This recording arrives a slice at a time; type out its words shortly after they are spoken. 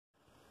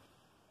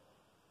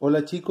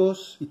Hola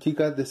chicos y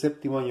chicas de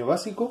séptimo año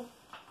básico.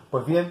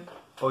 Pues bien,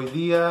 hoy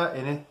día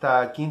en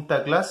esta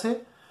quinta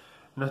clase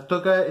nos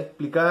toca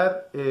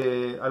explicar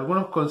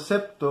algunos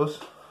conceptos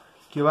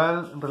que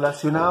van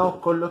relacionados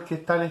con los que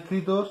están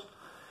escritos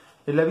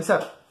en la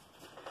pizarra.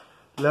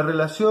 La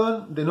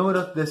relación de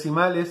números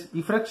decimales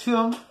y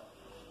fracción,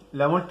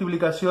 la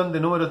multiplicación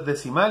de números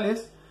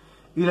decimales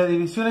y la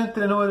división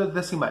entre números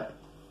decimales.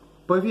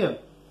 Pues bien,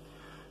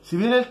 si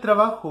bien el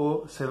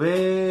trabajo se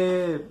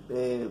ve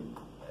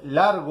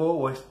largo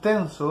o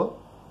extenso,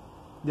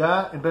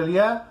 ya en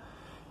realidad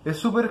es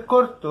súper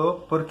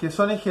corto porque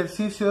son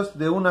ejercicios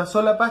de una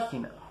sola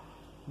página,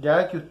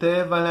 ya que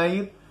ustedes van a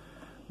ir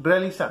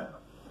realizando.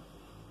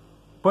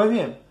 Pues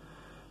bien,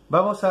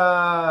 vamos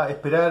a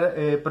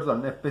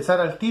empezar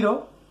al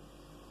tiro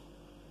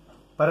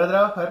para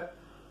trabajar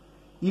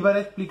y para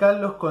explicar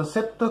los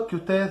conceptos que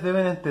ustedes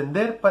deben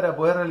entender para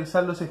poder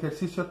realizar los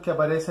ejercicios que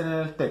aparecen en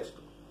el texto.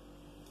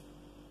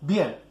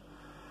 Bien,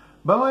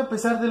 vamos a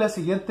empezar de la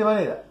siguiente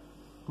manera.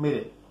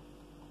 Miren,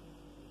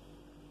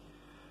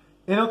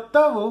 en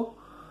octavo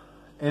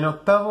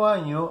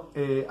año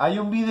hay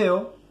un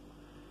video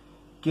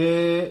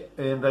que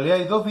en realidad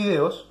hay dos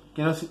videos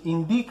que nos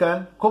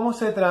indican cómo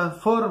se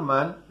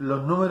transforman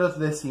los números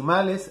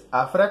decimales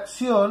a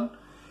fracción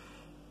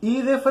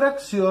y de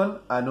fracción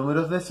a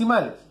números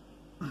decimales.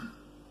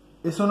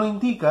 Eso no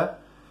indica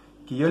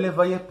que yo les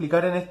vaya a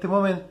explicar en este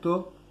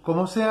momento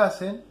cómo se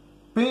hacen,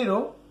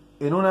 pero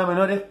en una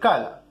menor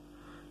escala,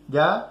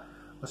 ¿ya?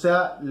 O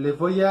sea, les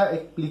voy a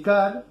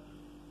explicar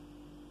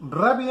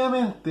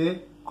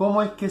rápidamente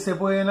cómo es que se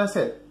pueden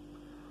hacer.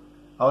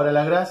 Ahora,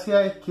 la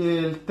gracia es que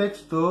el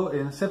texto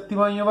en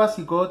séptimo año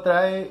básico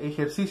trae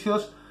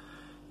ejercicios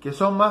que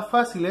son más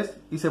fáciles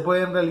y se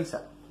pueden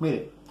realizar.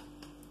 Miren,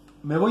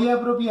 me voy a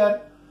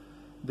apropiar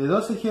de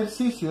dos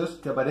ejercicios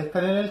que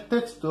aparezcan en el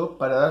texto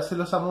para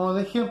dárselos a modo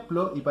de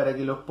ejemplo y para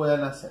que los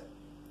puedan hacer.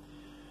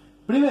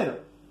 Primero,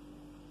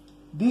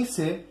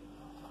 dice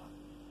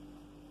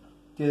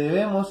que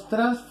debemos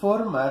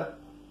transformar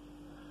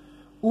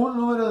un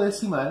número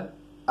decimal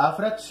a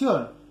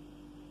fracción,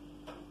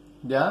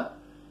 ¿ya?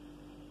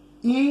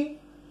 Y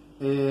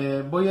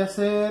voy a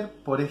hacer,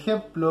 por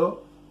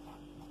ejemplo,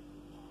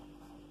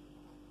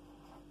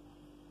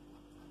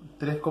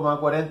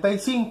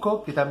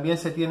 3,45, que también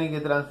se tiene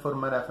que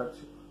transformar a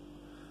fracción.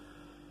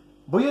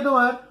 Voy a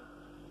tomar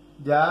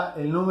ya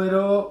el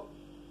número,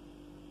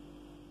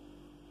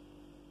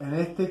 en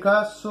este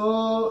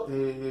caso,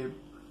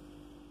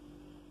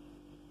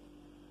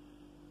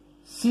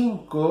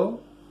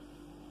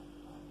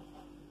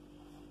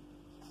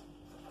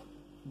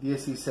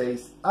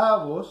 5/16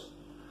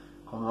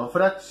 como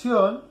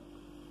fracción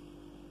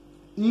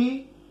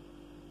y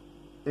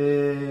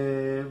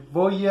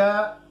voy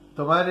a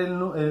tomar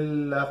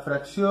la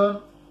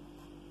fracción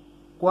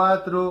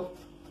 4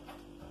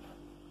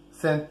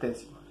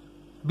 centésimos.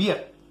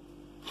 Bien,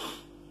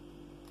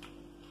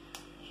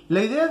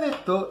 la idea de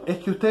esto es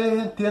que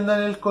ustedes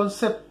entiendan el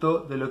concepto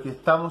de lo que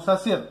estamos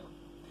haciendo.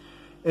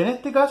 En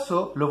este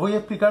caso los voy a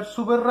explicar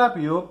súper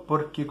rápido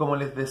porque, como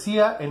les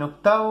decía, en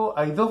octavo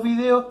hay dos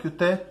videos que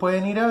ustedes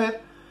pueden ir a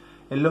ver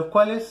en los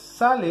cuales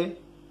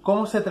sale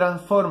cómo se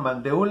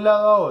transforman de un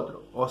lado a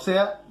otro, o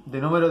sea,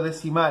 de número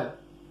decimal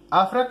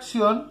a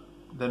fracción,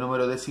 de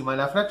número decimal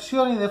a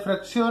fracción y de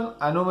fracción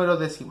a número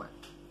decimal.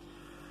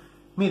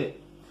 Miren,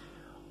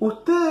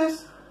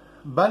 ustedes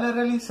van a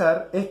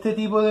realizar este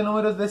tipo de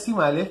números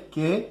decimales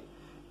que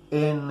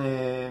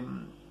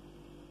en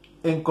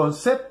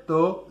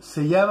concepto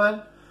se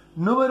llaman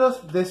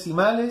números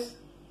decimales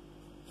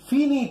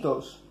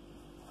finitos.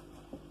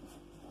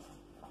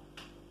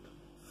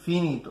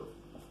 Finito.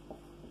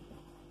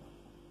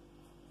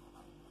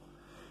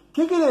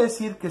 ¿Qué quiere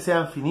decir que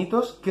sean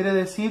finitos? Quiere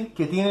decir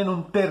que tienen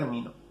un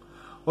término.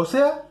 O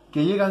sea,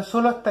 que llegan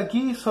solo hasta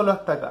aquí y solo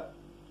hasta acá.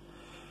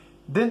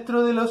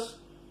 Dentro de los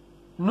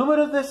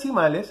números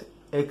decimales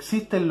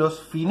existen los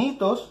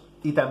finitos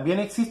y también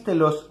existen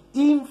los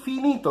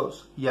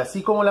infinitos. Y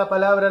así como la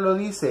palabra lo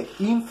dice,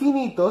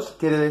 infinitos,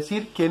 quiere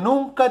decir que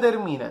nunca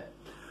terminan.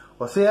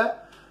 O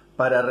sea,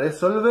 para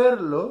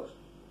resolverlos,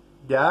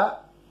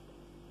 ya,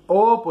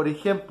 o por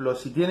ejemplo,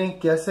 si tienen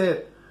que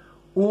hacer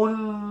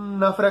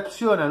una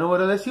fracción a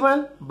número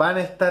decimal, van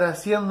a estar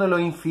haciéndolo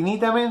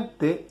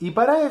infinitamente y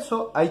para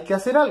eso hay que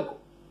hacer algo,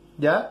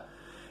 ¿ya?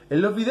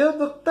 En los videos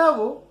de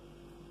octavo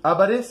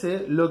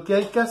aparece lo que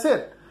hay que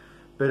hacer,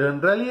 pero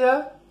en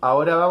realidad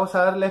ahora vamos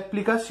a dar la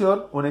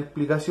explicación, una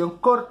explicación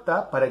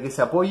corta para que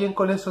se apoyen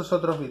con esos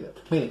otros videos.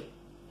 Miren,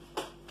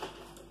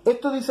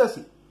 esto dice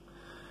así: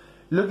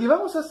 lo que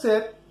vamos a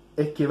hacer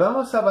es que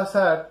vamos a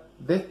pasar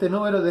de este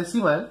número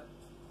decimal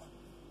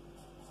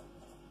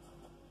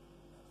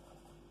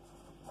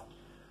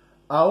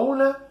a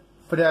una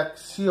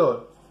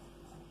fracción,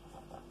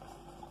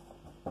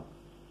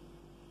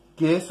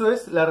 que eso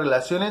es la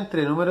relación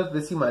entre números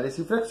decimales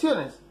y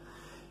fracciones,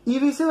 y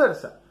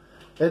viceversa.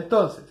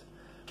 Entonces,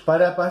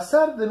 para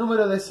pasar de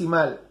número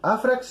decimal a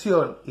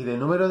fracción y de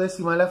número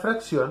decimal a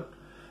fracción,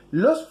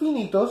 los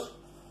finitos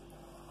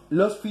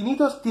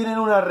tienen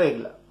una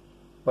regla.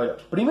 Bueno,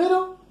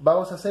 primero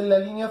vamos a hacer la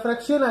línea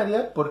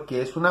fraccionaria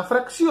porque es una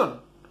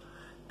fracción.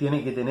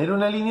 Tiene que tener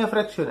una línea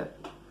fraccionaria.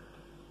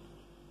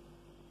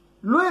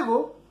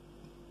 Luego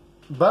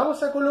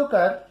vamos a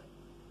colocar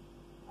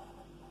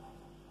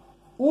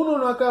un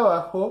 1 acá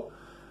abajo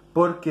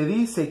porque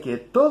dice que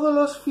todos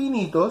los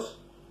finitos,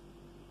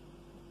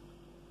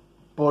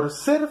 por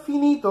ser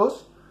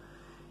finitos,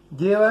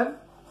 llevan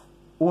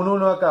un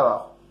 1 acá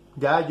abajo.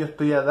 Ya yo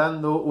estoy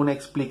dando una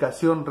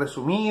explicación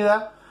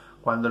resumida.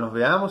 Cuando nos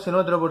veamos en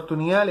otra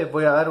oportunidad les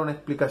voy a dar una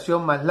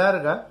explicación más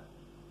larga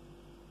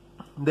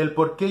del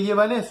por qué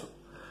llevan eso.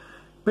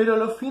 Pero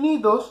los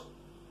finitos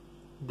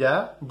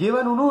ya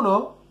llevan un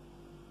 1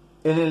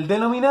 en el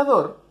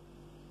denominador,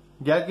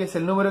 ya que es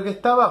el número que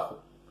está abajo.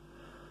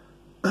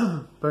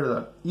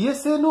 Perdón. Y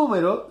ese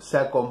número se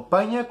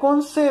acompaña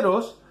con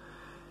ceros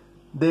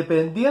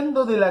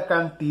dependiendo de la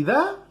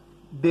cantidad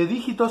de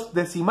dígitos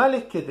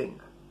decimales que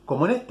tenga.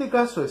 Como en este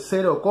caso es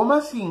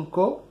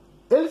 0,5,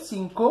 el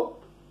 5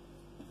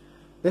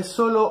 es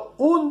solo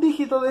un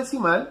dígito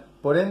decimal,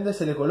 por ende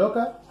se le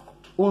coloca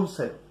un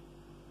 0.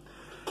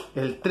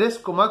 El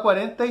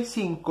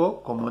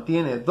 3,45, como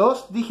tiene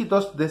dos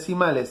dígitos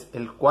decimales,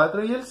 el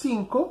 4 y el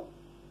 5,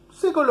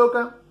 se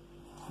colocan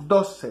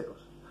dos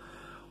ceros.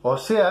 O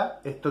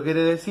sea, esto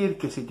quiere decir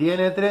que si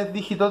tiene tres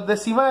dígitos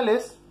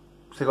decimales,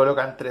 se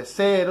colocan tres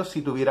ceros,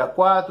 si tuviera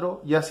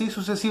 4, y así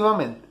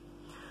sucesivamente.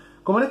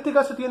 Como en este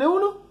caso tiene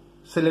 1,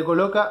 se le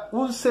coloca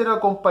un 0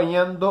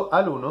 acompañando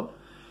al 1,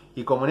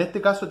 y como en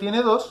este caso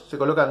tiene 2, se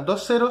colocan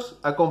dos ceros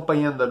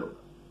acompañando al 1.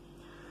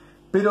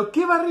 Pero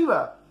 ¿qué va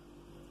arriba?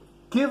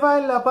 ¿Qué va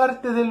en la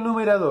parte del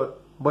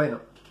numerador? Bueno,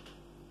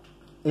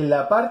 en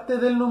la parte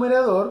del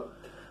numerador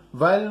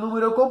va el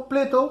número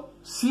completo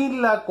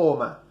sin la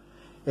coma.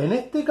 En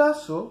este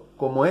caso,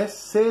 como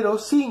es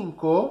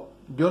 0,5,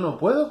 yo no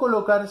puedo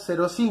colocar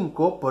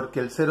 0,5 porque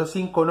el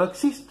 0,5 no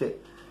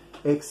existe.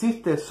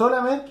 Existe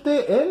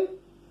solamente el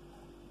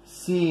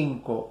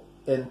 5.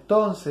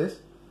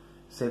 Entonces,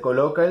 se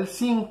coloca el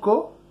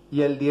 5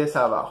 y el 10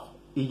 abajo.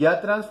 Y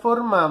ya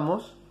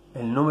transformamos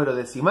el número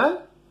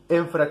decimal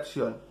en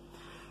fracción.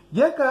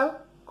 Y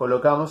acá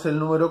colocamos el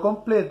número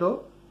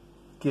completo,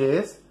 que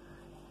es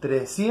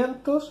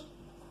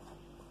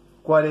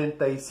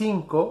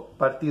 345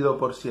 partido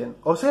por 100.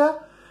 O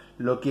sea,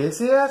 lo que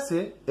se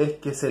hace es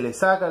que se le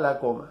saca la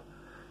coma.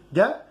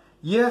 ¿Ya?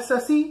 Y es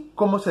así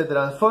como se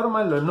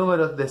transforman los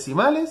números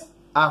decimales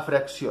a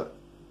fracción.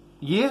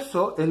 Y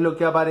eso es lo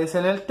que aparece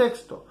en el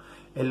texto.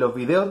 En los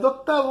videos de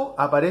octavo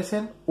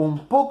aparecen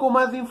un poco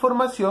más de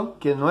información,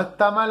 que no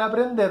está mal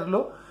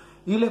aprenderlo,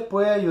 y les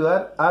puede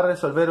ayudar a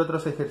resolver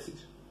otros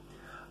ejercicios.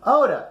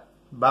 Ahora,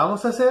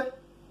 vamos a hacer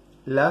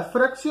las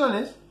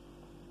fracciones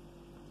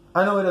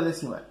a número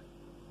decimal.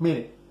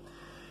 Miren,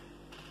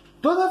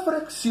 toda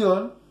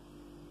fracción,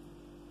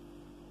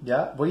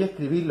 ya, voy a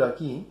escribirlo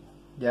aquí,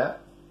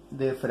 ya,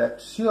 de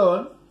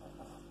fracción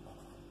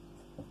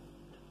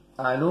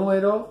a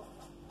número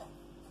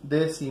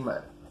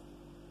decimal.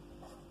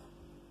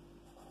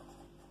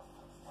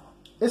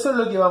 Eso es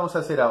lo que vamos a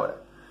hacer ahora.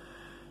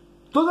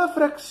 Toda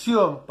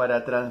fracción,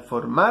 para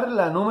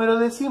transformarla a número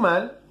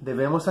decimal,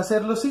 debemos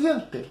hacer lo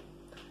siguiente.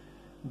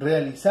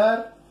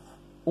 Realizar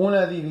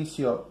una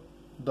división,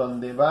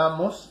 donde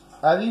vamos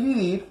a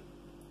dividir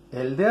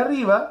el de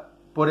arriba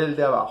por el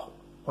de abajo.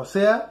 O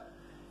sea,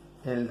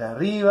 el de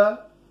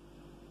arriba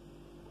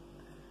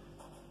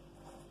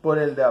por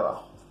el de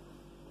abajo.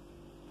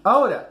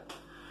 Ahora,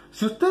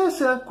 si ustedes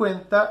se dan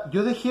cuenta,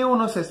 yo dejé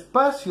unos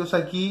espacios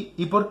aquí.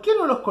 ¿Y por qué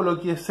no los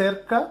coloqué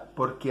cerca?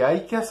 Porque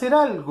hay que hacer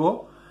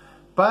algo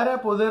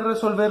para poder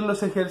resolver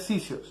los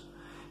ejercicios.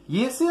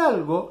 Y ese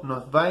algo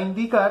nos va a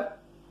indicar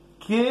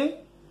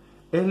qué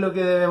es lo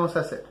que debemos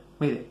hacer.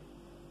 Miren.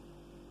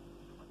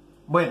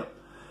 Bueno,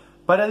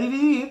 para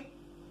dividir,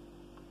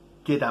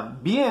 que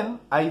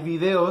también hay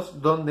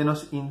videos donde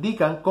nos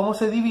indican cómo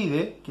se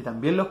divide, que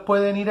también los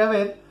pueden ir a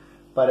ver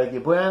para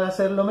que puedan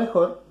hacerlo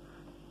mejor,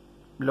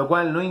 lo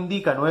cual no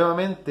indica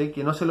nuevamente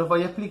que no se los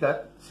vaya a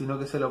explicar, sino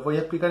que se los voy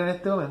a explicar en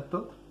este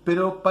momento,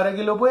 pero para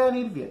que lo puedan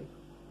ir viendo.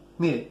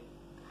 Miren,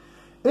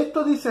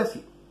 esto dice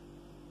así.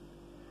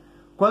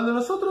 Cuando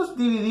nosotros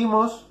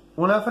dividimos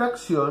una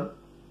fracción,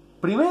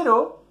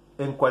 primero,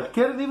 en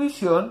cualquier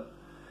división,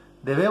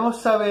 debemos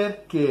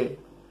saber que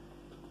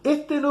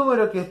este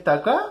número que está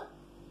acá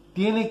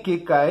tiene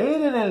que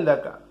caer en el de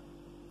acá.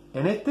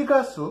 En este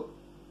caso,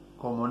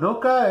 como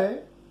no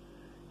cae,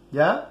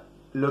 ya,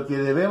 lo que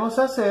debemos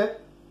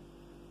hacer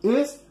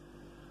es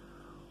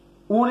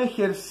un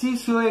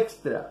ejercicio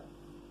extra.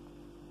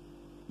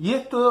 Y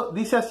esto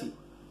dice así.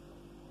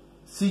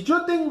 Si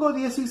yo tengo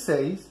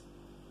 16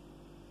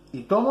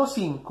 y tomo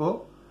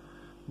 5,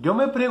 yo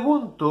me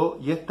pregunto,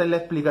 y esta es la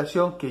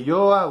explicación que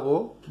yo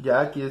hago,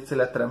 ya que se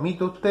la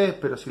transmito a ustedes,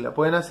 pero si la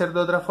pueden hacer de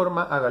otra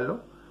forma,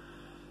 háganlo.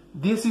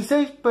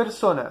 16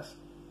 personas,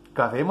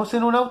 ¿cabemos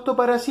en un auto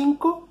para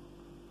 5?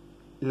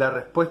 La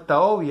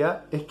respuesta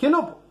obvia es que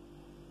no.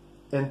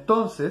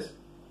 Entonces,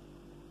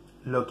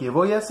 lo que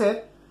voy a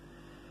hacer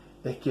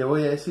es que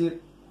voy a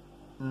decir,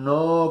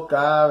 no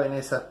caben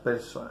esas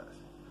personas.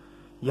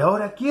 ¿Y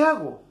ahora qué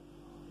hago?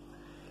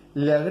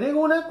 Le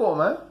agrego una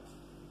coma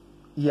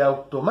y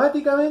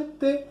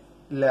automáticamente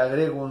le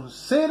agrego un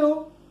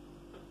 0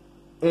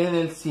 en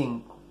el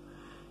 5.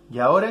 Y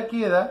ahora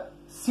queda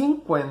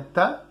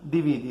 50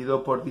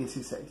 dividido por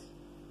 16.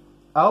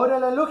 Ahora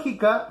la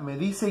lógica me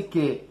dice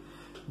que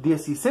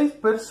 16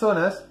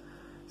 personas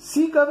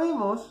sí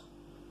cabemos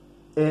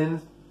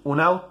en un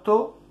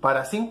auto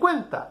para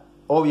 50.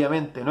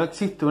 Obviamente no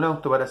existe un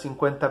auto para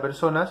 50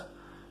 personas,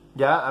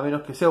 ya a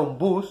menos que sea un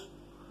bus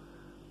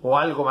o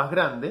algo más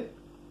grande,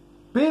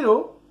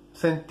 pero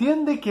se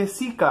entiende que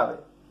sí cabe.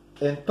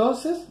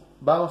 Entonces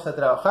vamos a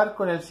trabajar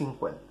con el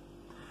 50.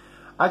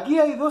 Aquí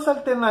hay dos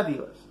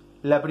alternativas.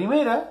 La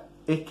primera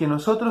es que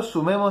nosotros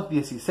sumemos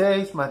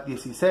 16 más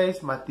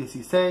 16 más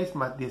 16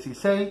 más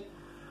 16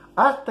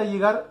 hasta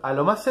llegar a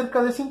lo más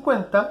cerca de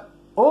 50,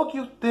 o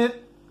que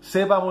usted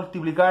sepa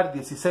multiplicar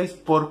 16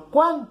 por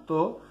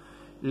cuánto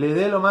le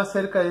dé lo más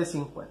cerca de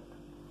 50.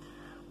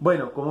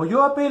 Bueno, como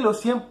yo apelo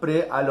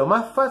siempre a lo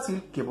más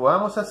fácil que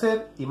podamos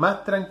hacer y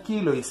más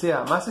tranquilo y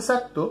sea más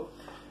exacto,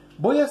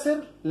 voy a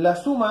hacer la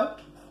suma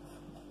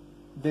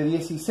de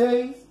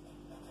 16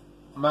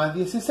 más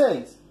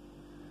 16.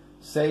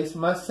 6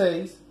 más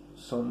 6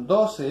 son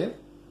 12.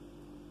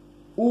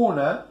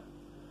 1,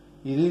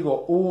 y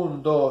digo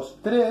 1, 2,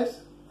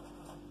 3,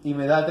 y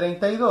me da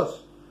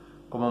 32.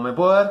 Como me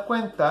puedo dar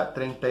cuenta,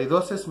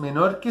 32 es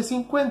menor que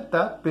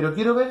 50, pero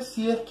quiero ver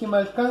si es que me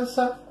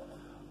alcanza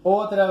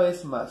otra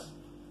vez más.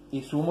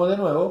 Y sumo de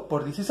nuevo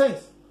por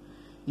 16.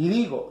 Y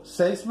digo,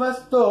 6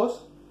 más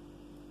 2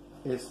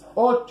 es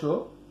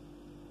 8,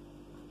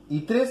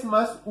 y 3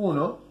 más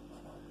 1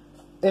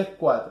 es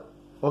 4.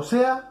 O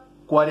sea,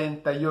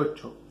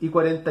 48. Y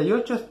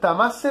 48 está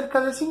más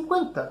cerca de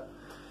 50.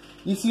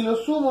 Y si lo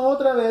sumo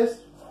otra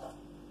vez,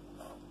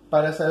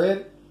 para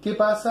saber qué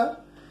pasa,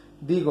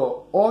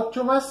 digo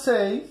 8 más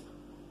 6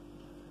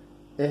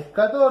 es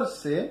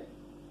 14,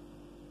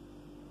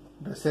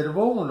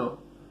 reservo 1,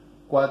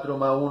 4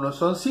 más 1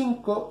 son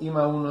 5 y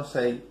más 1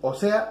 6, o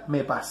sea,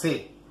 me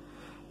pasé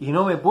y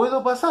no me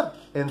puedo pasar.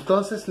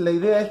 Entonces la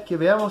idea es que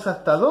veamos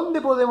hasta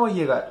dónde podemos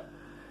llegar.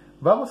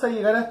 Vamos a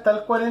llegar hasta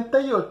el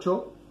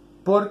 48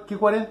 porque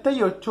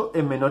 48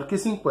 es menor que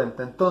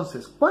 50.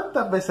 Entonces,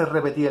 ¿cuántas veces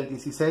repetí el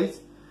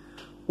 16?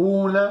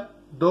 1,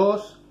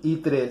 2 y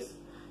 3.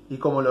 Y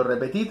como lo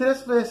repetí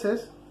 3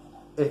 veces,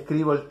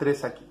 escribo el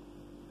 3 aquí.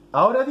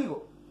 Ahora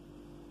digo,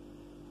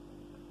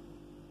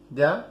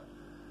 ¿ya?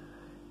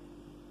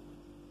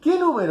 ¿Qué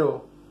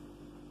número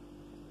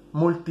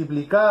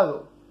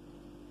multiplicado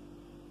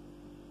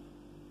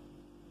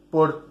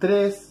por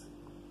 3,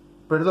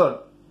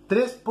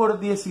 3 por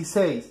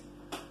 16,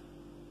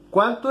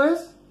 ¿cuánto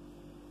es?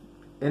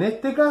 En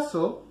este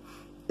caso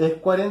es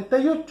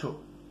 48.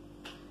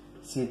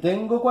 Si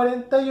tengo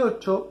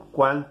 48,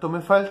 ¿cuánto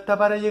me falta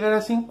para llegar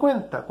a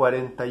 50?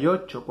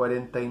 48,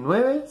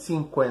 49,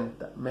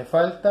 50. Me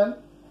faltan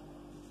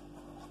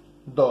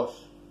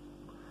 2.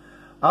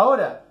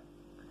 Ahora,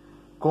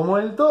 como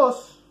el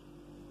 2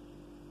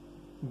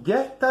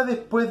 ya está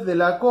después de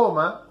la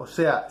coma, o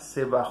sea,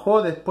 se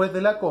bajó después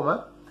de la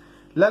coma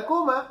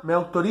me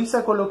autoriza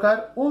a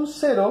colocar un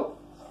 0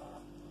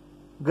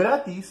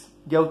 gratis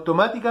y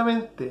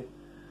automáticamente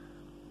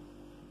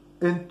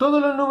en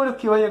todos los números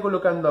que vaya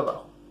colocando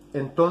abajo.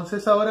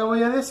 Entonces ahora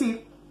voy a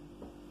decir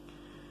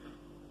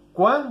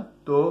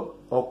cuánto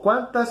o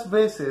cuántas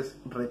veces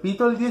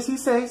repito el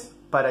 16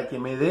 para que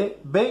me dé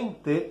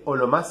 20 o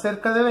lo más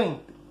cerca de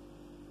 20.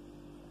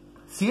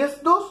 Si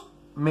es 2,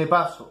 me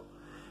paso.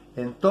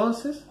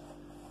 Entonces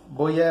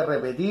voy a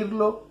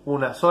repetirlo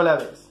una sola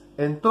vez.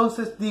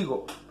 Entonces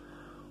digo,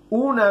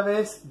 una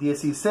vez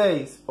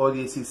 16 o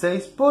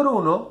 16 por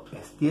 1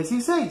 es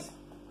 16.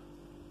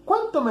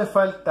 ¿Cuánto me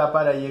falta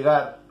para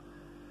llegar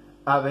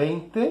a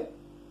 20?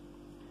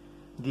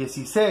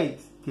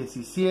 16,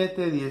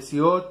 17,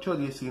 18,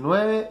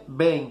 19,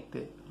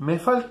 20. Me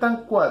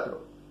faltan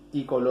 4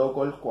 y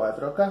coloco el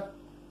 4 acá.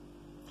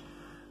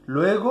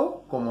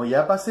 Luego, como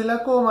ya pasé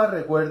la coma,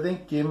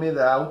 recuerden que me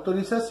da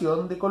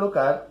autorización de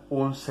colocar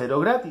un 0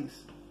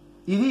 gratis.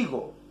 Y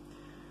digo,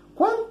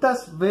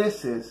 ¿cuántas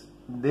veces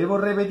debo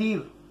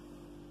repetir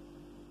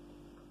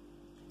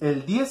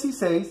el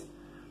 16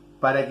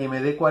 para que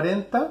me dé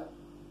 40?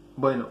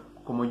 Bueno,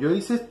 como yo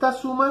hice esta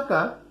suma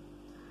acá,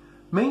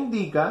 me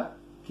indica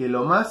que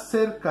lo más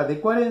cerca de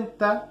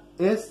 40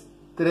 es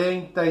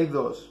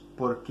 32,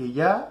 porque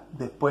ya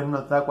después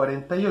nos da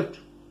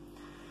 48.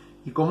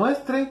 Y como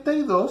es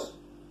 32,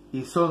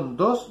 y son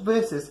 2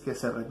 veces que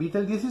se repite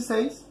el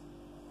 16,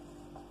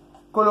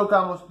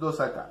 colocamos 2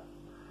 acá.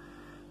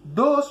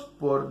 2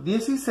 por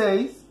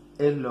 16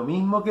 es lo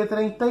mismo que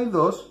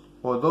 32,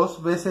 o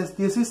 2 veces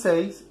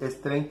 16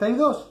 es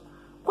 32.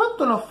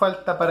 ¿Cuánto nos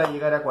falta para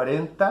llegar a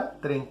 40?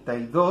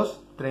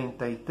 32,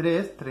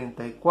 33,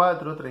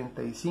 34,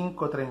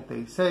 35,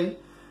 36,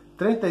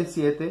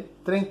 37,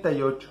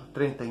 38,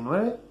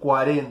 39,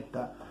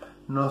 40.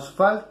 Nos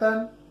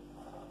faltan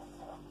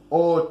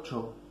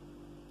 8.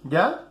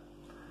 ¿Ya?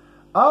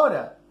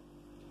 Ahora,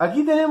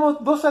 aquí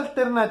tenemos dos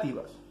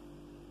alternativas.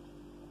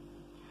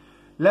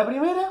 La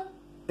primera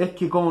es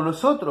que como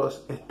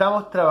nosotros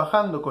estamos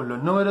trabajando con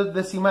los números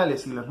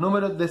decimales y los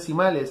números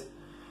decimales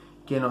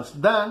que nos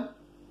dan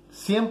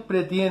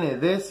siempre tiene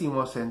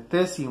décimo,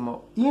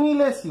 centésimo y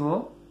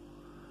milésimo,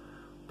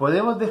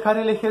 podemos dejar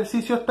el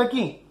ejercicio hasta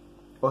aquí.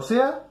 O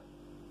sea,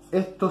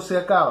 esto se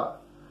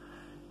acaba.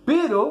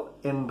 Pero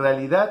en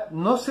realidad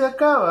no se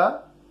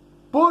acaba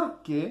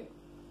porque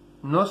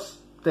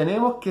nos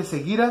tenemos que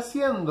seguir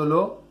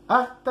haciéndolo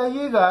hasta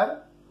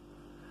llegar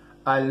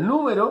al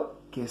número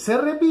que se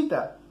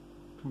repita.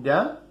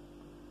 ¿Ya?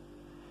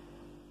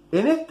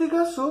 En este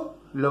caso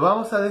lo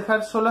vamos a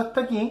dejar solo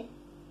hasta aquí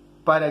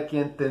para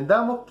que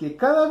entendamos que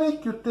cada vez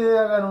que ustedes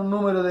hagan un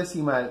número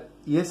decimal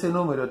y ese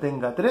número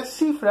tenga 3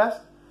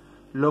 cifras,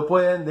 lo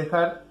pueden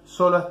dejar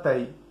solo hasta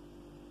ahí.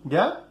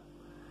 ¿Ya?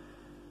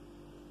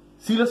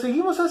 Si lo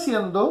seguimos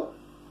haciendo,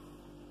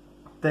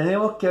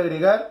 tenemos que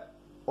agregar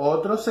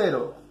otro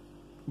 0.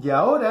 Y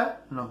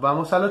ahora nos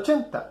vamos al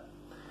 80.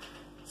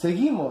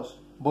 Seguimos.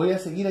 Voy a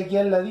seguir aquí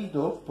al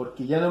ladito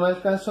porque ya no me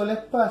alcanzó el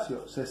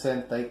espacio.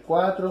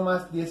 64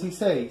 más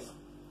 16.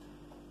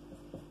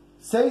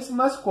 6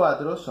 más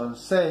 4 son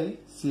 6,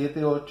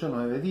 7, 8,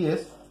 9,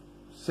 10,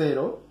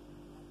 0,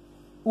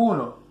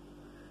 1.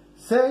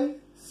 6,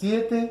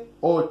 7,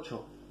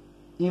 8.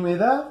 Y me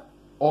da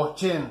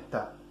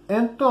 80.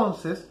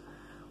 Entonces,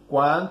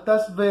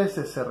 ¿cuántas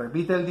veces se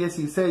repite el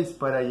 16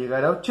 para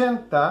llegar a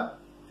 80?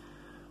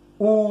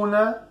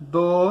 1,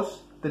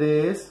 2,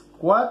 3,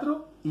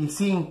 4 y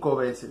 5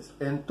 veces.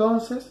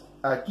 Entonces,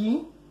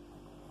 aquí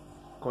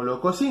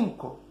coloco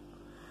 5.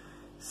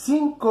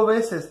 5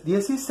 veces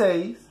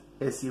 16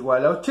 es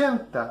igual a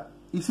 80.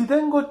 Y si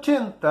tengo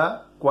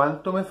 80,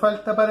 ¿cuánto me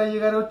falta para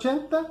llegar a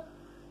 80?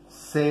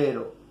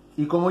 0.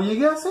 Y como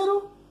llegué a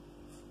 0,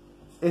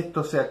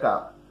 esto se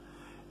acaba.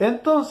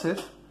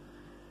 Entonces,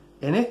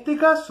 en este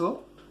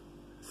caso,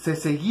 se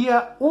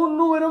seguía un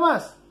número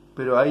más.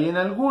 Pero hay en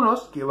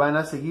algunos que van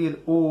a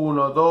seguir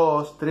 1,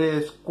 2,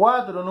 3,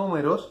 4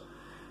 números.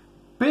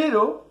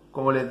 Pero,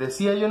 como les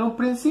decía yo en un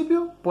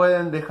principio,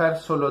 pueden dejar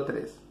solo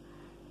 3.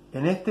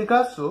 En este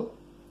caso,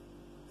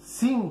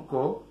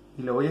 5,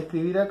 y lo voy a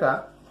escribir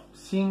acá,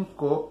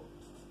 5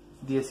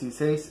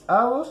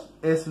 16avos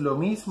es lo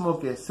mismo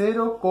que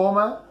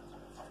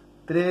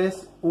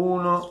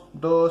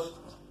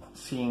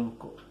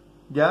 0,3125.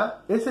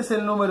 ¿Ya? Ese es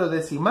el número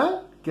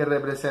decimal que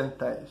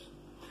representa eso.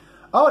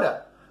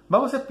 Ahora,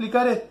 vamos a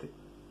explicar este.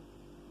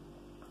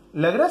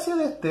 La gracia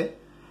de este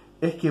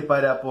es que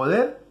para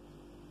poder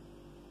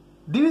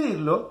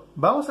dividirlo,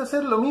 vamos a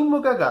hacer lo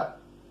mismo que acá.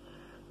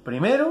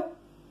 Primero,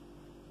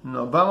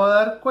 nos vamos a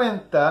dar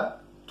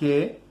cuenta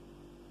que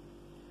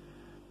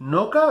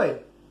no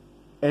cabe.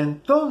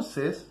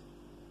 Entonces,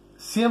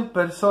 100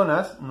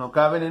 personas no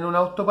caben en un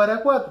auto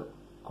para 4.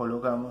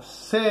 Colocamos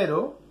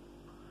 0,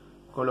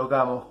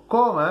 colocamos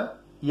coma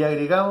y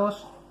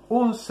agregamos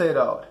un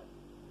 0 ahora.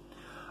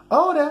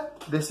 Ahora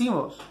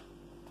decimos,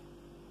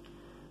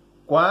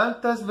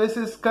 ¿cuántas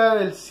veces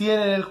cabe el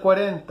 100 en el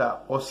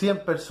 40? ¿O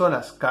 100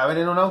 personas caben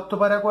en un auto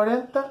para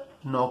 40?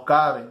 No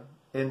caben.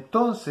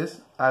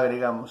 Entonces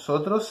agregamos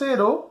otro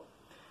 0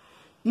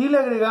 y le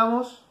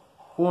agregamos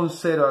un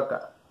 0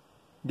 acá.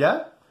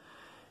 ¿Ya?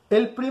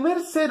 El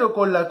primer 0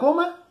 con la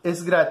coma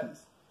es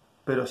gratis.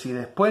 Pero si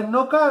después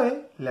no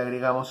cabe, le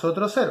agregamos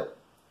otro 0.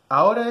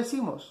 Ahora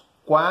decimos,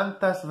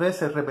 ¿cuántas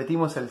veces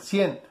repetimos el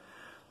 100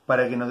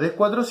 para que nos dé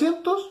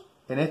 400?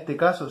 En este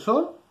caso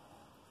son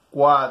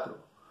 4.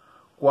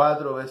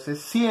 4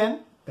 veces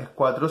 100 es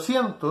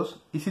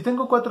 400. Y si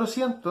tengo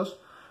 400,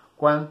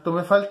 ¿cuánto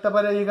me falta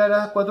para llegar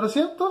a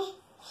 400?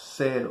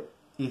 0.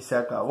 Y se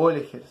acabó el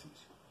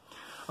ejercicio.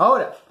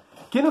 Ahora,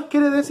 ¿qué nos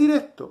quiere decir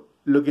esto?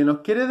 Lo que nos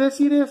quiere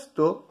decir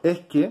esto es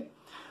que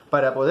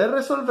para poder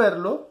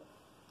resolverlo,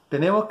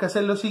 tenemos que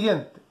hacer lo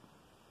siguiente.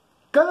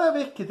 Cada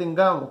vez que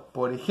tengamos,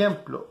 por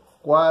ejemplo,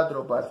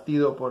 4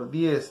 partido por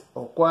 10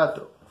 o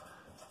 4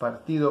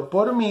 partido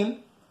por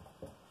 1000,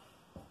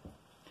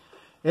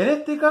 en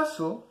este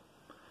caso,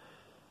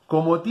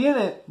 como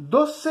tiene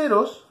dos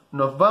ceros,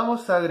 nos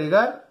vamos a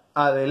agregar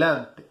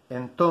adelante.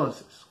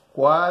 Entonces,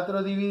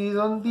 4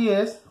 dividido en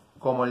 10,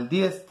 como el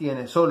 10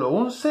 tiene solo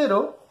un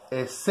 0,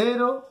 es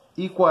 0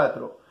 y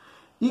 4.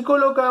 Y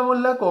colocamos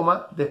la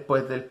coma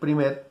después del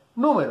primer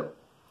número.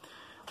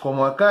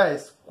 Como acá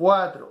es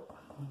 4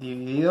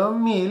 dividido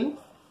en 1000,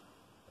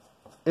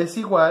 es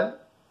igual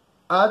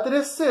a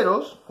 3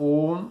 ceros,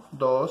 1,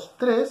 2,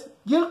 3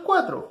 y el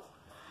 4.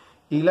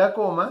 Y la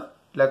coma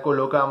la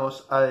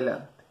colocamos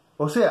adelante.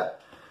 O sea,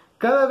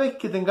 cada vez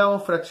que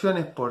tengamos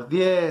fracciones por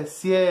 10,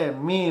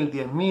 100, 1000,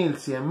 10.000,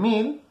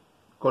 100.000,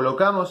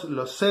 colocamos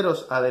los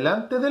ceros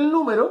adelante del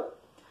número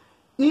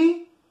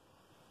y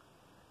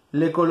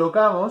le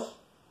colocamos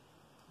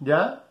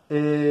ya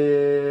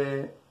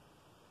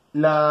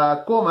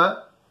la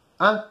coma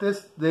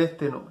antes de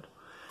este número.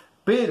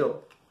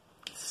 Pero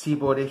si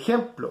por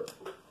ejemplo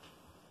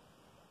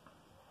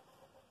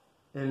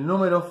el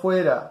número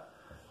fuera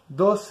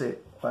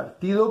 12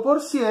 partido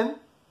por 100,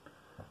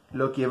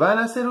 lo que van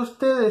a hacer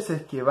ustedes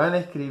es que van a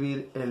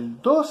escribir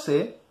el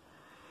 12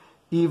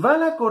 y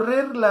van a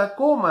correr la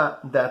coma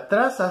de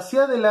atrás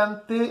hacia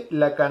adelante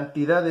la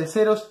cantidad de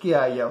ceros que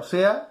haya, o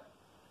sea,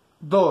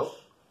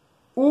 2,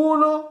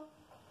 1,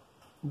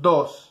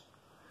 2,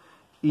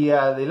 y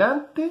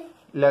adelante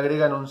le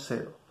agregan un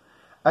 0.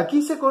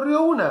 Aquí se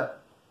corrió una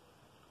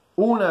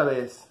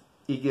vez,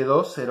 y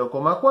quedó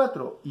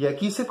 0,4, y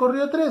aquí se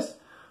corrió 3,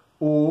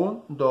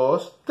 1,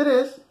 2,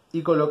 3,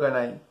 y colocan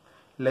ahí.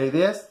 La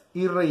idea es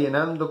ir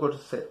rellenando con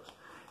ceros.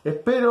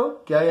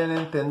 Espero que hayan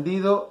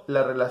entendido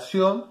la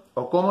relación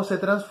o cómo se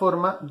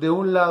transforma de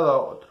un lado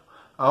a otro.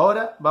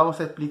 Ahora vamos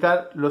a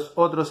explicar los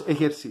otros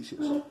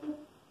ejercicios.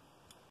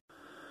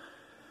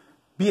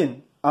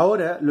 Bien,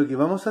 ahora lo que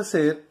vamos a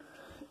hacer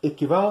es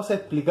que vamos a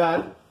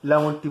explicar la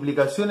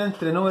multiplicación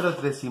entre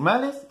números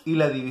decimales y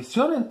la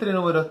división entre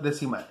números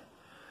decimales.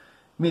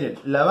 Miren,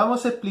 la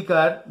vamos a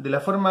explicar de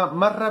la forma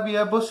más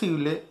rápida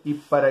posible y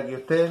para que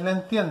ustedes la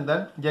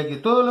entiendan, ya que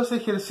todos los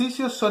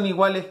ejercicios son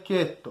iguales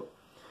que esto.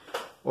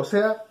 O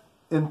sea,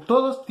 en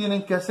todos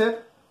tienen que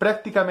hacer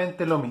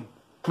prácticamente lo mismo.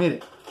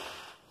 Miren,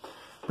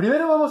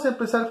 primero vamos a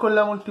empezar con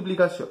la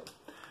multiplicación.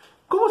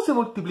 ¿Cómo se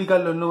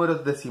multiplican los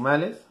números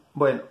decimales?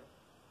 Bueno,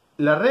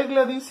 la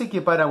regla dice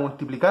que para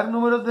multiplicar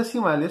números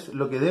decimales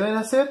lo que deben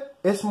hacer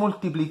es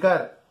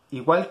multiplicar,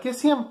 igual que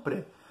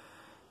siempre,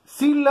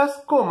 sin las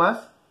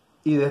comas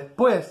y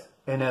después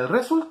en el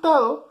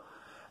resultado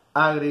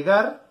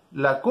agregar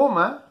la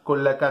coma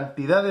con la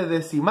cantidad de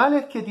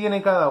decimales que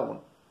tiene cada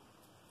uno.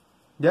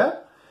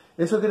 ¿Ya?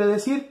 Eso quiere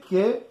decir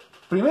que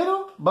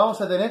primero vamos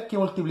a tener que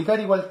multiplicar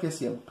igual que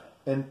siempre.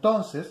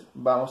 Entonces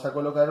vamos a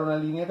colocar una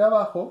línea acá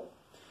abajo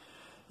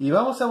y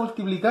vamos a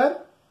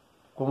multiplicar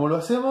como lo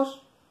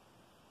hacemos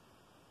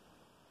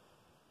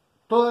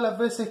todas las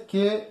veces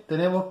que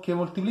tenemos que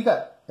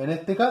multiplicar. En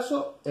este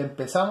caso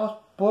empezamos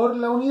por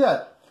la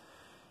unidad,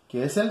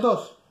 que es el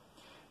 2.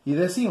 Y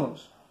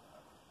decimos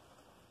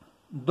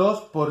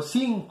 2 por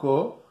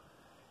 5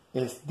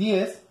 es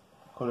 10,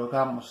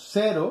 colocamos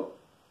 0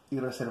 y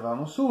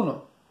reservamos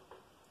 1.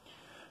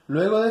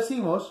 Luego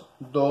decimos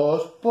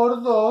 2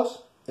 por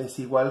 2 es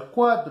igual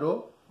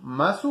 4,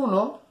 más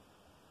 1,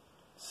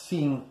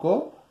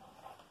 5.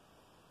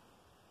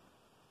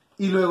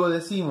 Y luego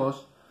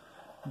decimos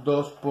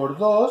 2 por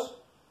 2,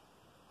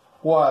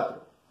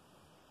 4.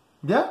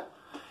 ¿Ya?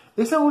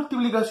 Esa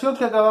multiplicación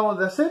que acabamos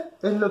de hacer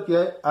es lo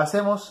que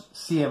hacemos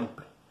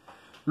siempre.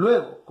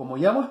 Luego, como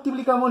ya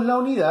multiplicamos la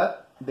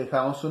unidad,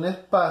 dejamos un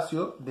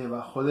espacio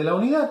debajo de la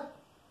unidad.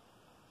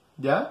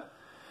 ¿Ya?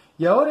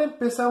 Y ahora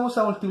empezamos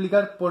a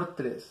multiplicar por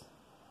 3.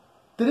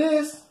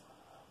 3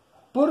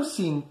 por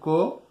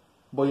 5,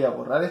 voy a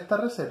borrar esta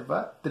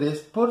reserva, 3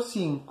 por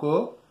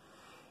 5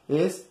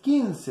 es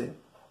 15.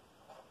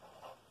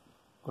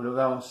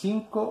 Colocamos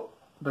 5,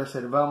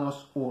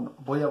 reservamos 1.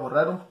 Voy a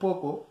borrar un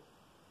poco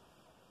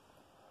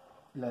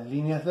las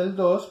líneas del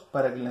 2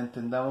 para que la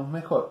entendamos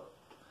mejor.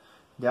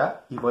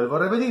 ¿Ya? Y vuelvo a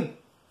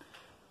repetir.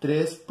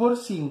 3 por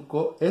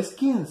 5 es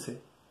 15.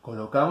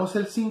 Colocamos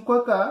el 5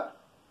 acá,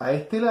 a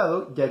este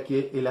lado, ya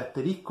que el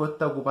asterisco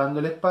está ocupando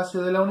el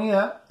espacio de la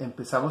unidad.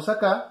 Empezamos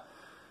acá.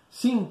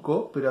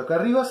 5, pero acá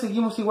arriba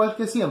seguimos igual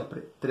que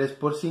siempre. 3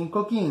 por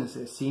 5,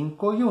 15.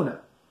 5 y 1.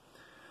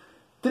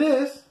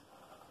 3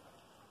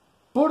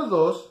 por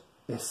 2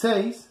 es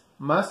 6,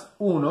 más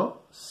 1,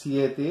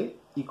 7,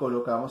 y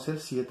colocamos el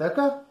 7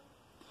 acá.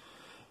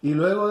 Y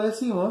luego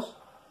decimos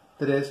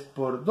 3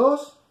 por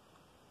 2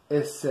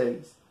 es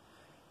 6.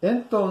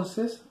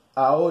 Entonces,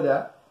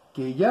 ahora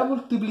que ya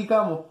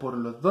multiplicamos por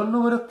los dos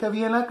números que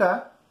habían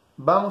acá,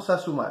 vamos a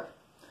sumar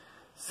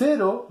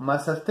 0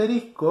 más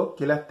asterisco,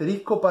 que el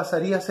asterisco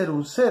pasaría a ser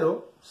un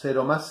 0,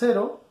 0 más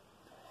 0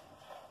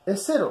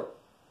 es 0.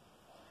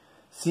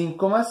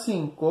 5 más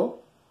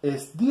 5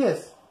 es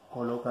 10,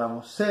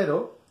 colocamos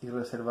 0 y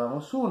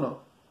reservamos 1.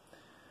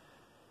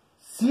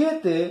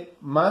 7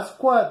 más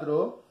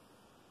 4,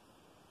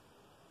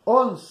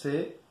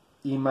 11,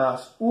 y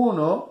más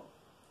 1,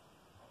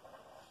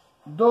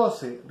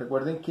 12.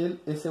 Recuerden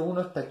que ese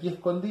 1 está aquí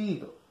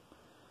escondidito.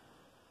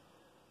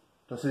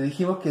 Entonces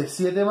dijimos que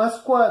 7 más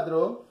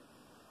 4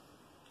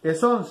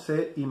 es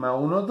 11, y más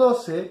 1,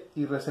 12,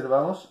 y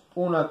reservamos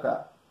 1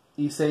 acá.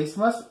 Y 6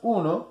 más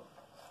 1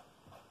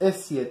 es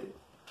 7.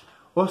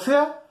 O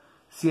sea,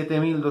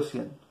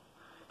 7200.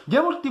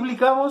 Ya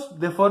multiplicamos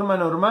de forma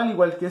normal,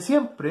 igual que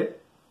siempre.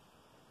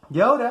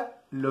 Y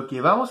ahora lo que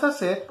vamos a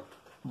hacer,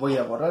 voy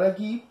a borrar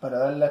aquí para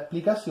dar la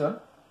explicación.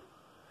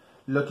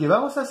 Lo que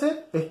vamos a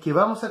hacer es que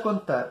vamos a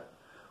contar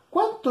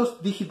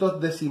cuántos dígitos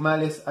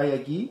decimales hay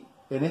aquí.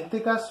 En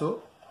este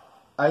caso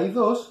hay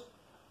 2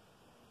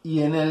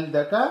 y en el de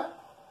acá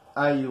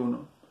hay 1.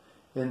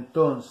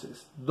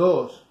 Entonces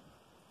 2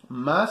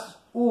 más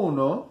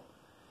 1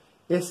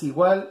 es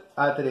igual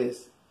a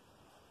 3.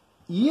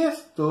 Y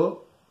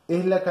esto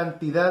es la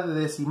cantidad de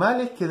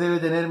decimales que debe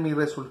tener mi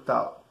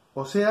resultado.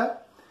 O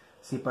sea,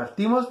 si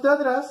partimos de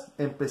atrás,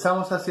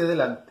 empezamos hacia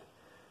adelante.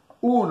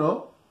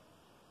 1,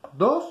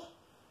 2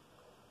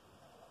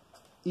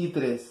 y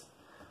 3.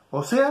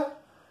 O sea,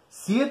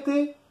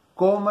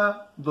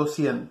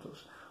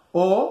 7,200.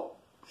 O,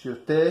 si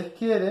ustedes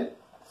quieren,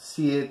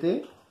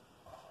 7,200.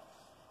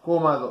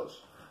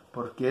 2,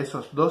 porque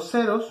esos dos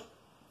ceros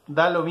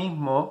da lo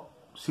mismo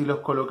si los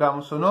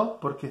colocamos o no,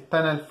 porque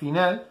están al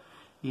final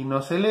y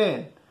no se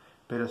leen.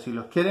 Pero si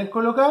los quieren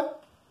colocar,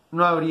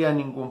 no habría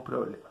ningún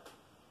problema.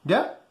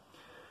 ¿Ya?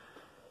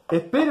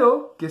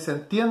 Espero que se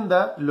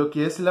entienda lo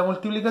que es la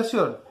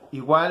multiplicación.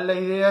 Igual la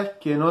idea es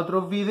que en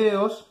otros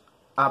videos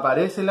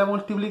aparece la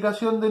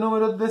multiplicación de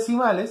números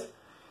decimales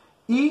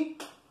y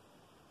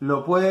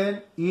lo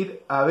pueden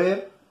ir a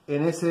ver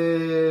en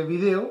ese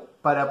video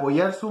para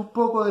apoyarse un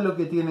poco de lo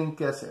que tienen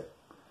que hacer.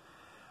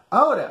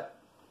 Ahora,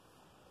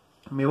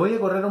 me voy a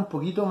correr un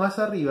poquito más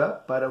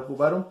arriba para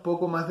ocupar un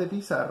poco más de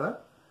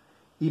pizarra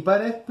y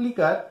para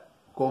explicar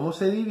cómo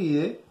se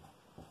divide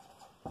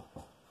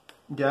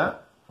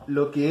ya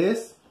lo que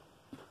es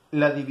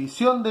la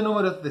división de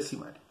números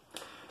decimales.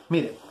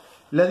 Miren,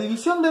 la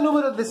división de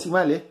números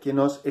decimales que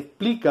nos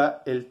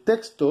explica el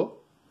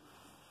texto,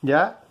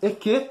 ya, es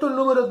que estos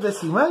números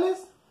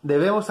decimales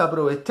debemos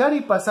aprovechar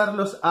y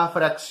pasarlos a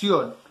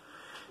fracción.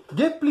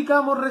 Ya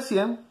explicamos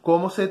recién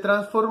cómo se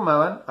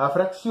transformaban a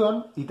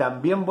fracción y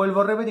también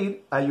vuelvo a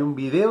repetir, hay un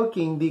video que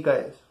indica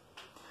eso.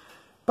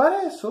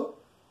 Para eso,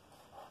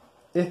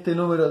 este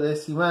número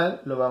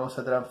decimal lo vamos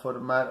a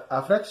transformar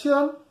a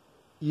fracción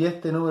y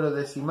este número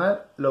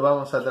decimal lo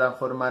vamos a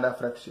transformar a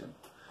fracción.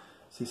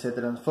 Si se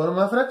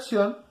transforma a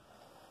fracción,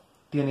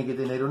 tiene que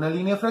tener una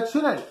línea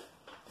fraccionaria.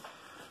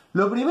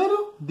 Lo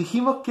primero,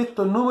 dijimos que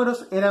estos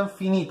números eran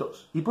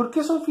finitos. ¿Y por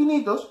qué son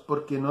finitos?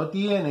 Porque no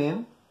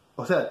tienen,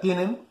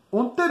 tienen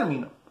un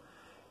término.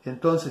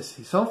 Entonces,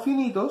 si son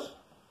finitos,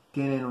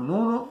 tienen un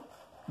 1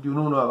 y un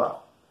 1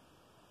 abajo.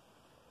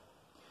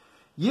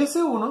 Y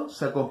ese 1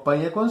 se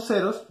acompaña con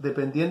ceros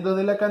dependiendo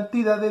de la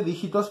cantidad de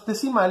dígitos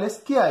decimales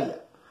que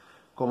haya.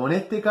 Como en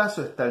este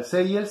caso está el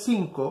 6 y el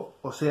 5,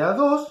 o sea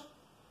 2,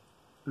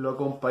 lo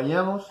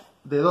acompañamos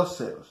de 2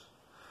 ceros.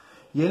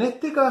 Y en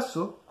este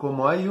caso,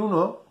 como hay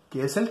uno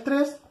que es el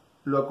 3,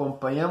 lo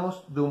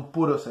acompañamos de un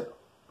puro cero.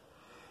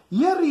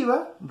 Y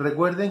arriba,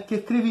 recuerden que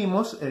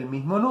escribimos el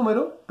mismo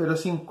número, pero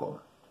sin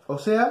coma. O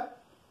sea,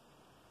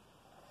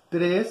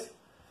 3,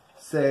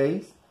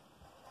 6,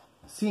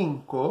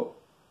 5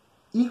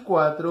 y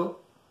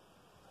 4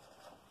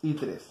 y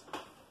 3.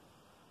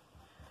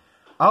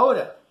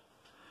 Ahora,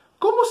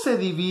 ¿cómo se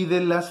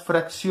dividen las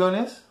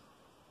fracciones?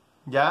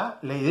 Ya,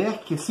 la idea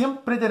es que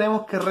siempre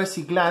tenemos que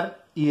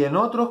reciclar y en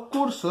otros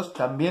cursos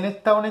también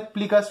está una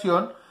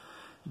explicación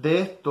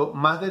de esto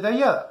más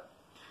detallada.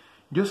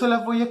 Yo se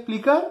las voy a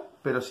explicar,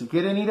 pero si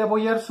quieren ir a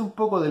apoyarse un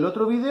poco del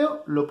otro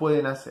video, lo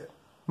pueden hacer.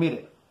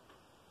 Miren,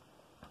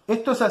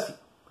 esto es así.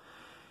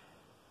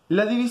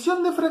 La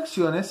división de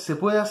fracciones se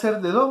puede hacer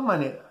de dos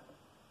maneras.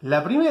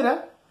 La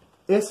primera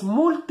es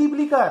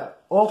multiplicar,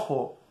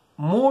 ojo,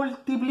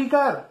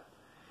 multiplicar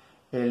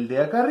el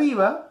de acá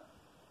arriba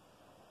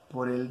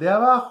por el de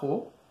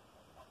abajo,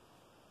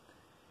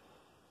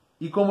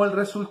 y como el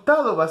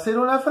resultado va a ser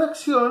una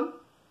fracción,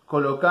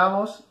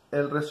 colocamos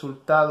el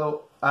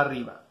resultado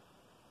arriba.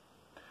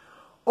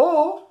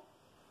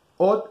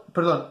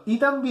 Y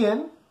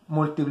también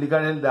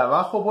multiplicar el de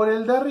abajo por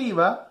el de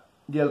arriba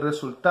y el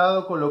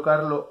resultado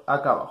colocarlo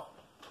acá abajo.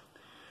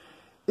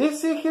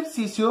 Ese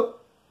ejercicio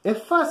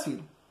es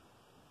fácil,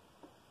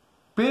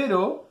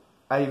 pero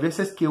hay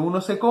veces que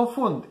uno se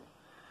confunde.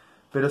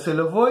 Pero se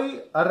los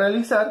voy a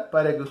realizar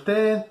para que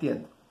ustedes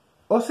entiendan.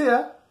 O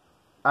sea,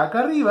 acá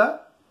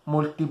arriba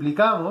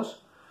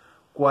multiplicamos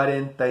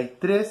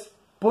 43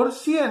 por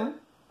 100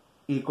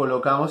 y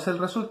colocamos el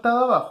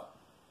resultado abajo.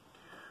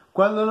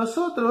 Cuando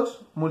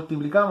nosotros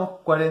multiplicamos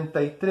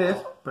 43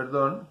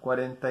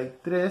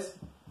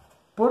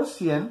 por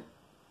 100,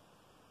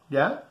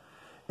 ¿ya?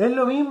 Es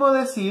lo mismo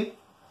decir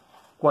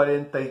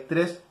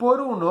 43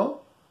 por 1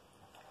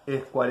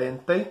 es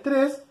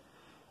 43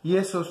 y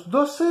esos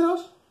dos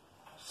ceros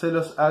se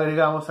los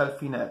agregamos al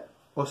final.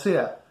 O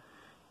sea,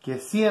 que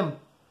 100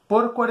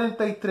 por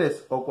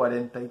 43 o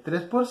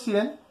 43 por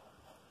 100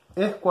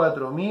 es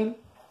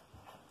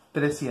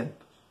 4300.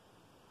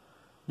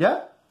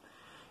 ¿Ya?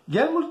 Y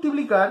al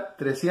multiplicar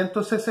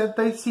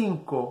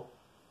 365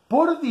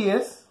 por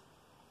 10,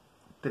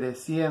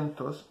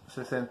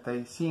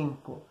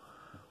 365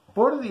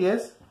 por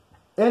 10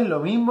 es lo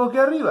mismo que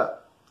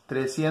arriba.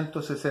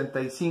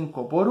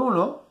 365 por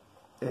 1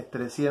 es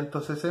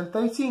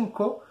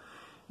 365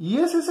 y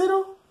ese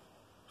 0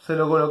 se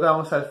lo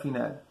colocamos al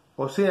final.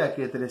 O sea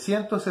que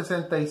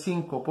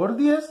 365 por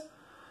 10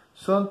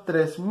 son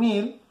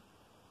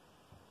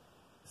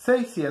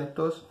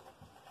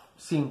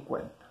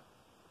 3650.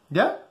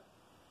 ¿Ya?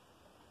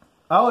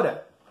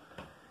 Ahora,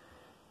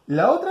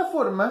 la otra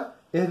forma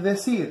es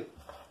decir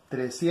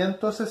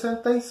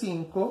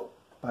 365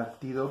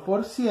 partido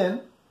por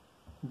 100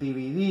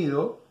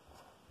 dividido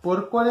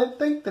por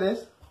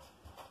 43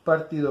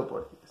 partido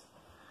por 10.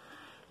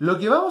 Lo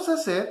que vamos a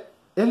hacer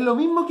es lo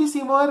mismo que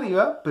hicimos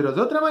arriba, pero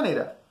de otra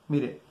manera.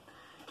 Mire,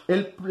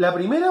 la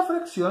primera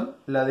fracción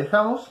la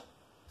dejamos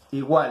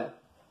igual.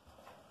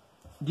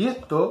 Y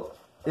esto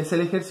es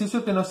el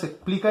ejercicio que nos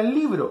explica el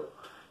libro,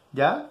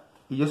 ¿ya?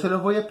 Y yo se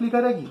los voy a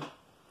explicar aquí.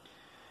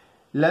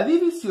 La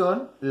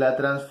división la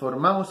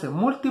transformamos en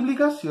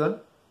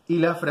multiplicación y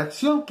la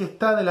fracción que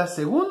está de las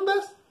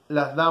segundas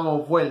las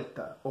damos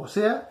vuelta. O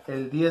sea,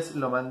 el 10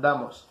 lo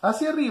mandamos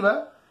hacia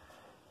arriba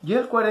y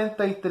el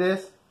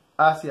 43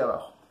 hacia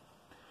abajo.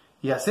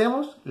 Y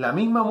hacemos la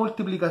misma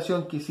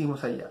multiplicación que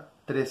hicimos allá.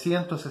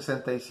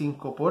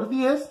 365 por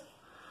 10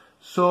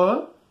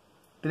 son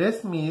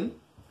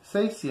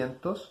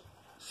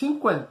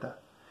 3650.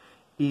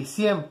 Y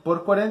 100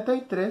 por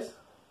 43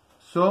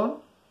 son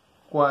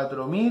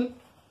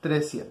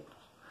 4300.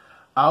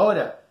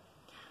 Ahora,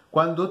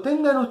 cuando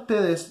tengan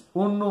ustedes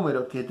un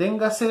número que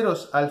tenga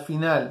ceros al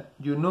final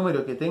y un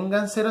número que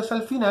tengan ceros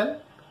al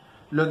final,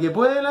 lo que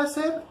pueden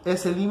hacer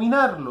es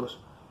eliminarlos.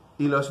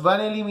 Y los van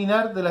a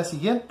eliminar de la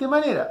siguiente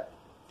manera.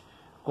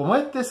 Como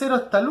este 0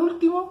 está al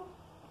último,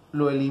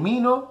 lo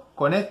elimino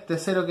con este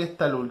 0 que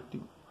está al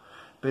último.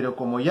 Pero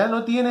como ya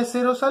no tiene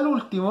ceros al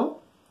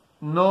último,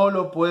 no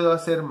lo puedo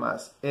hacer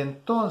más.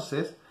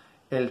 Entonces,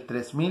 el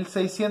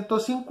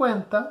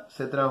 3650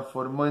 se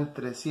transformó en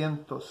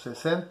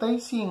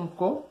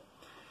 365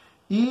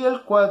 y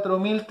el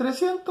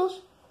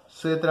 4300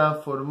 se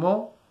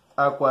transformó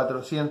a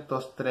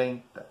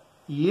 430.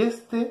 Y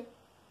este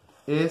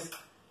es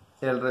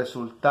el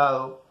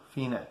resultado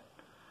final.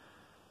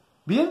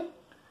 Bien,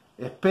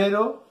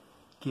 espero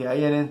que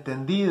hayan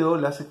entendido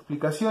las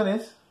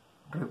explicaciones.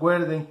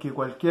 Recuerden que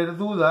cualquier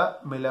duda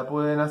me la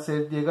pueden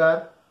hacer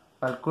llegar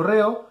al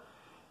correo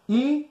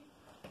y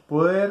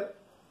poder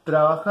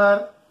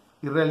trabajar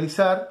y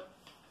realizar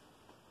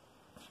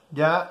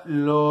ya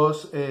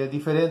los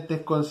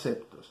diferentes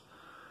conceptos.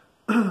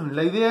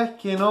 La idea es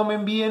que no me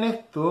envíen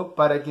esto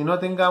para que no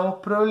tengamos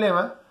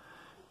problemas,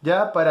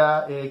 ya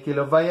para que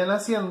los vayan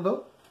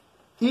haciendo.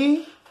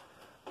 Y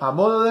a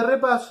modo de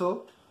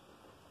repaso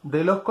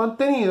de los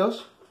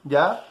contenidos,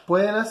 ya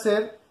pueden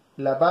hacer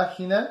la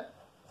página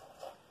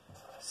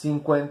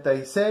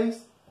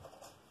 56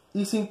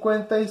 y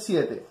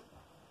 57.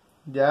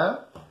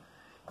 Ya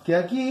que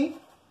aquí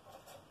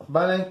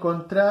van a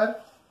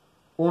encontrar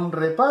un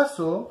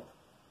repaso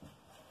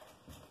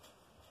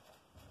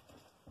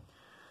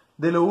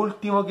de lo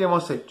último que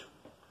hemos hecho.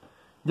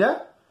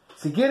 ¿Ya?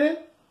 Si quieren,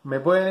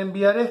 me pueden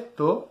enviar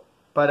esto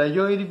para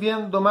yo ir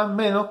viendo más o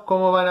menos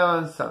cómo van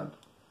avanzando.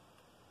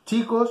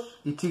 Chicos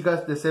y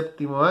chicas de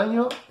séptimo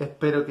año,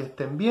 espero que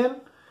estén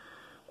bien,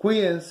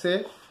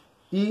 cuídense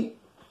y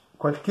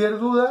cualquier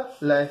duda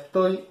la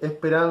estoy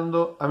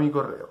esperando a mi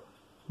correo.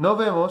 Nos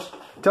vemos,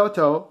 chao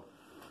chao.